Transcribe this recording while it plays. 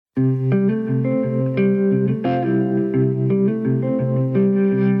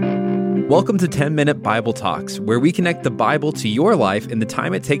Welcome to 10-Minute Bible Talks, where we connect the Bible to your life in the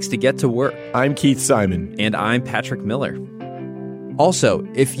time it takes to get to work. I'm Keith Simon. And I'm Patrick Miller. Also,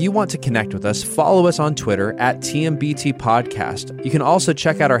 if you want to connect with us, follow us on Twitter at TMBT Podcast. You can also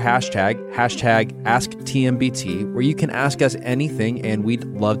check out our hashtag AskTMBT, where you can ask us anything and we'd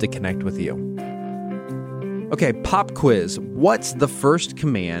love to connect with you. Okay, pop quiz. What's the first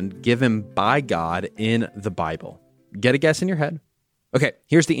command given by God in the Bible? Get a guess in your head. Okay,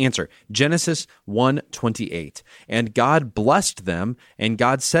 here's the answer. Genesis 1:28. And God blessed them, and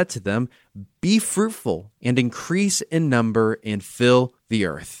God said to them, "Be fruitful and increase in number and fill the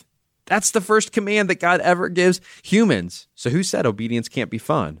earth." That's the first command that God ever gives humans. So who said obedience can't be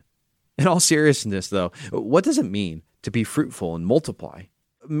fun? In all seriousness, though, what does it mean to be fruitful and multiply?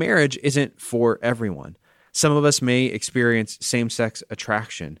 Marriage isn't for everyone. Some of us may experience same-sex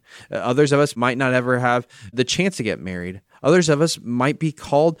attraction. Others of us might not ever have the chance to get married. Others of us might be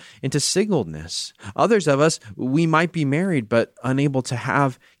called into singleness. Others of us, we might be married but unable to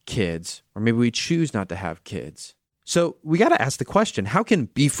have kids, or maybe we choose not to have kids. So we got to ask the question, how can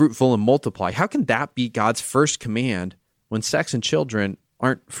be fruitful and multiply? How can that be God's first command when sex and children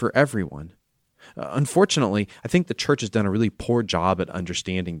aren't for everyone? Unfortunately, I think the church has done a really poor job at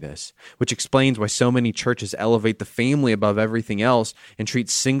understanding this, which explains why so many churches elevate the family above everything else and treat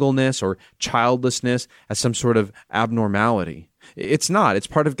singleness or childlessness as some sort of abnormality. It's not. It's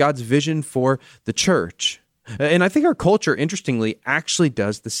part of God's vision for the church. And I think our culture, interestingly, actually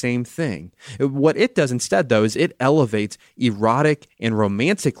does the same thing. What it does instead, though, is it elevates erotic and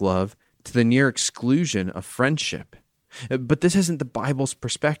romantic love to the near exclusion of friendship. But this isn't the Bible's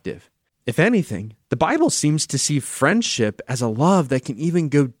perspective. If anything, the Bible seems to see friendship as a love that can even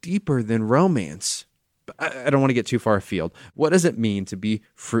go deeper than romance. But I don't want to get too far afield. What does it mean to be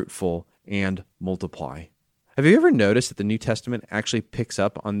fruitful and multiply? Have you ever noticed that the New Testament actually picks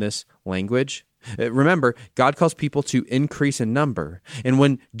up on this language? Remember, God calls people to increase in number. And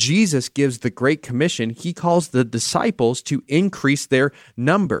when Jesus gives the Great Commission, he calls the disciples to increase their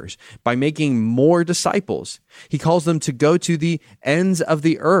numbers by making more disciples. He calls them to go to the ends of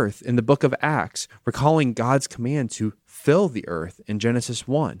the earth in the book of Acts, recalling God's command to fill the earth in Genesis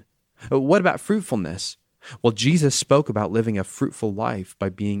 1. What about fruitfulness? Well, Jesus spoke about living a fruitful life by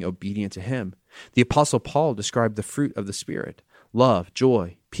being obedient to him. The Apostle Paul described the fruit of the Spirit: love,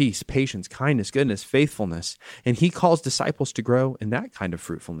 joy, peace, patience, kindness, goodness, faithfulness. And he calls disciples to grow in that kind of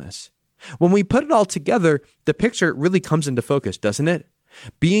fruitfulness. When we put it all together, the picture really comes into focus, doesn't it?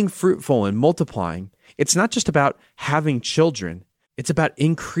 Being fruitful and multiplying, it's not just about having children. It's about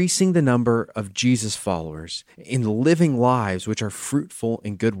increasing the number of Jesus followers in living lives which are fruitful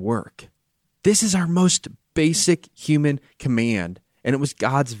in good work. This is our most basic human command, and it was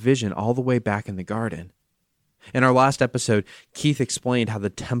God's vision all the way back in the garden. In our last episode, Keith explained how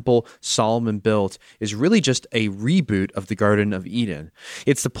the temple Solomon built is really just a reboot of the Garden of Eden.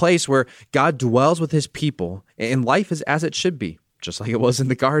 It's the place where God dwells with his people, and life is as it should be, just like it was in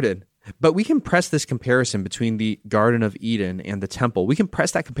the garden. But we can press this comparison between the Garden of Eden and the temple. We can press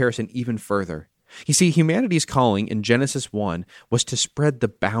that comparison even further. You see, humanity's calling in Genesis 1 was to spread the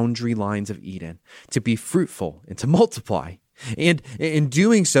boundary lines of Eden, to be fruitful and to multiply. And in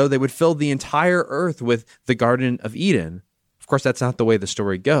doing so, they would fill the entire earth with the Garden of Eden. Of course, that's not the way the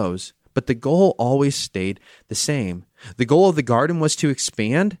story goes, but the goal always stayed the same. The goal of the garden was to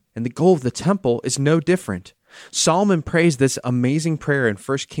expand, and the goal of the temple is no different. Solomon prays this amazing prayer in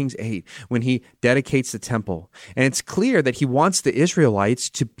 1 Kings 8 when he dedicates the temple. And it's clear that he wants the Israelites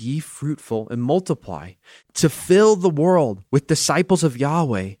to be fruitful and multiply, to fill the world with disciples of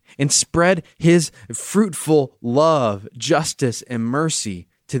Yahweh and spread his fruitful love, justice, and mercy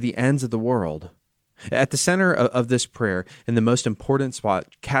to the ends of the world. At the center of this prayer, in the most important spot,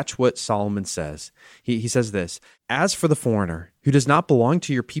 catch what Solomon says. He says this: "As for the foreigner, who does not belong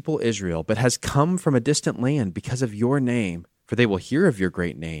to your people Israel, but has come from a distant land because of your name, for they will hear of your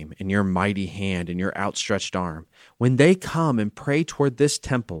great name and your mighty hand and your outstretched arm. When they come and pray toward this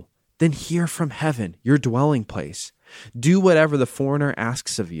temple, then hear from heaven, your dwelling place. Do whatever the foreigner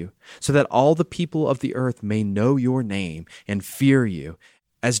asks of you, so that all the people of the earth may know your name and fear you,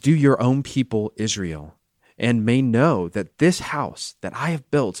 as do your own people Israel, and may know that this house that I have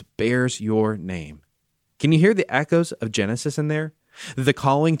built bears your name." Can you hear the echoes of Genesis in there? The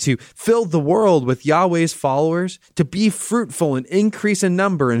calling to fill the world with Yahweh's followers, to be fruitful and increase in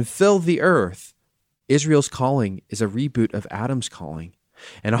number and fill the earth. Israel's calling is a reboot of Adam's calling.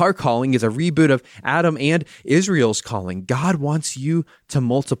 And our calling is a reboot of Adam and Israel's calling. God wants you to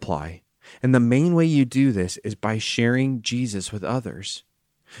multiply. And the main way you do this is by sharing Jesus with others.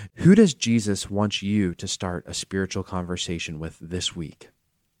 Who does Jesus want you to start a spiritual conversation with this week?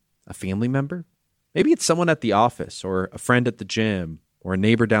 A family member? Maybe it's someone at the office or a friend at the gym or a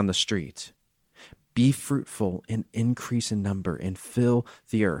neighbor down the street. Be fruitful and increase in number and fill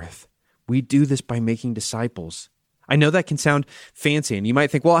the earth. We do this by making disciples. I know that can sound fancy, and you might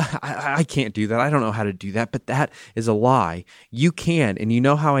think, well, I can't do that. I don't know how to do that, but that is a lie. You can, and you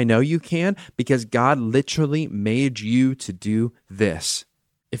know how I know you can? Because God literally made you to do this.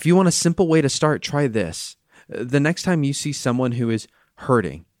 If you want a simple way to start, try this. The next time you see someone who is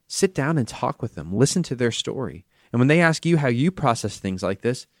hurting, sit down and talk with them. Listen to their story. And when they ask you how you process things like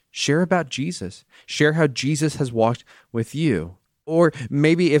this, share about Jesus. Share how Jesus has walked with you. Or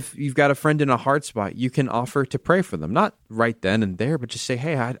maybe if you've got a friend in a hard spot, you can offer to pray for them. Not right then and there, but just say,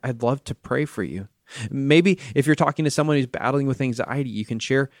 hey, I'd love to pray for you. Maybe if you're talking to someone who's battling with anxiety, you can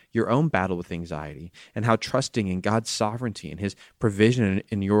share your own battle with anxiety and how trusting in God's sovereignty and his provision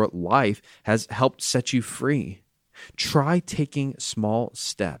in your life has helped set you free. Try taking small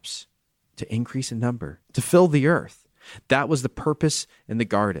steps to increase in number, to fill the earth. That was the purpose in the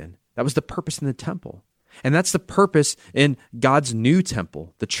garden. That was the purpose in the temple. And that's the purpose in God's new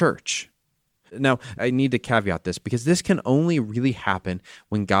temple, the church. Now, I need to caveat this because this can only really happen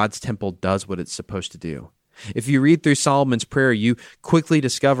when God's temple does what it's supposed to do. If you read through Solomon's prayer, you quickly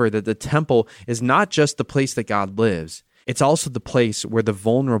discover that the temple is not just the place that God lives. It's also the place where the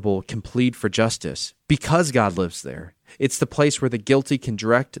vulnerable can plead for justice because God lives there. It's the place where the guilty can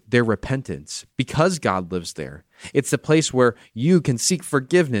direct their repentance because God lives there. It's the place where you can seek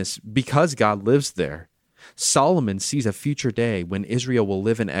forgiveness because God lives there. Solomon sees a future day when Israel will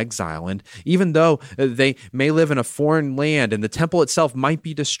live in exile, and even though they may live in a foreign land and the temple itself might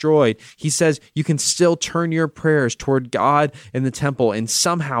be destroyed, he says you can still turn your prayers toward God and the temple, and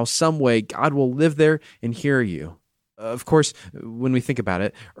somehow, some way, God will live there and hear you. Of course, when we think about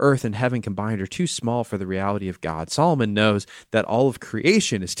it, earth and heaven combined are too small for the reality of God. Solomon knows that all of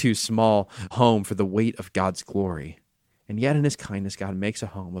creation is too small home for the weight of God's glory. And yet in his kindness, God makes a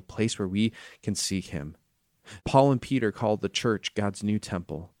home, a place where we can seek him. Paul and Peter called the church God's new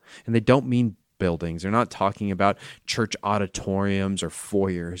temple, and they don't mean buildings. They're not talking about church auditoriums or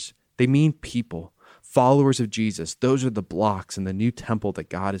foyers. They mean people, followers of Jesus. Those are the blocks in the new temple that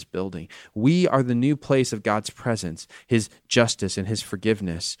God is building. We are the new place of God's presence, his justice, and his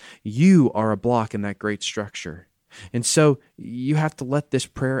forgiveness. You are a block in that great structure. And so you have to let this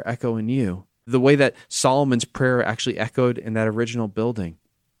prayer echo in you, the way that Solomon's prayer actually echoed in that original building.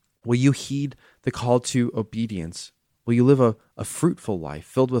 Will you heed the call to obedience? Will you live a fruitful life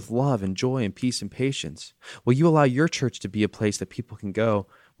filled with love and joy and peace and patience? Will you allow your church to be a place that people can go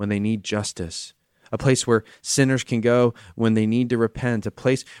when they need justice? A place where sinners can go when they need to repent, a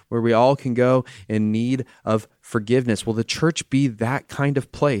place where we all can go in need of forgiveness. Will the church be that kind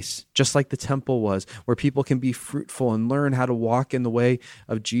of place, just like the temple was, where people can be fruitful and learn how to walk in the way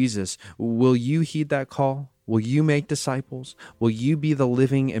of Jesus? Will you heed that call? Will you make disciples? Will you be the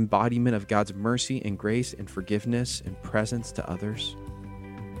living embodiment of God's mercy and grace and forgiveness and presence to others?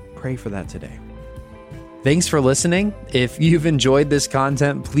 Pray for that today. Thanks for listening. If you've enjoyed this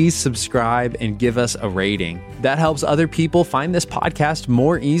content, please subscribe and give us a rating. That helps other people find this podcast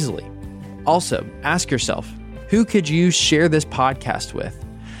more easily. Also, ask yourself, who could you share this podcast with?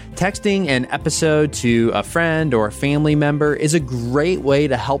 Texting an episode to a friend or a family member is a great way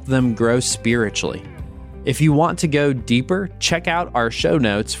to help them grow spiritually. If you want to go deeper, check out our show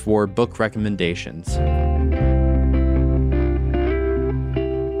notes for book recommendations.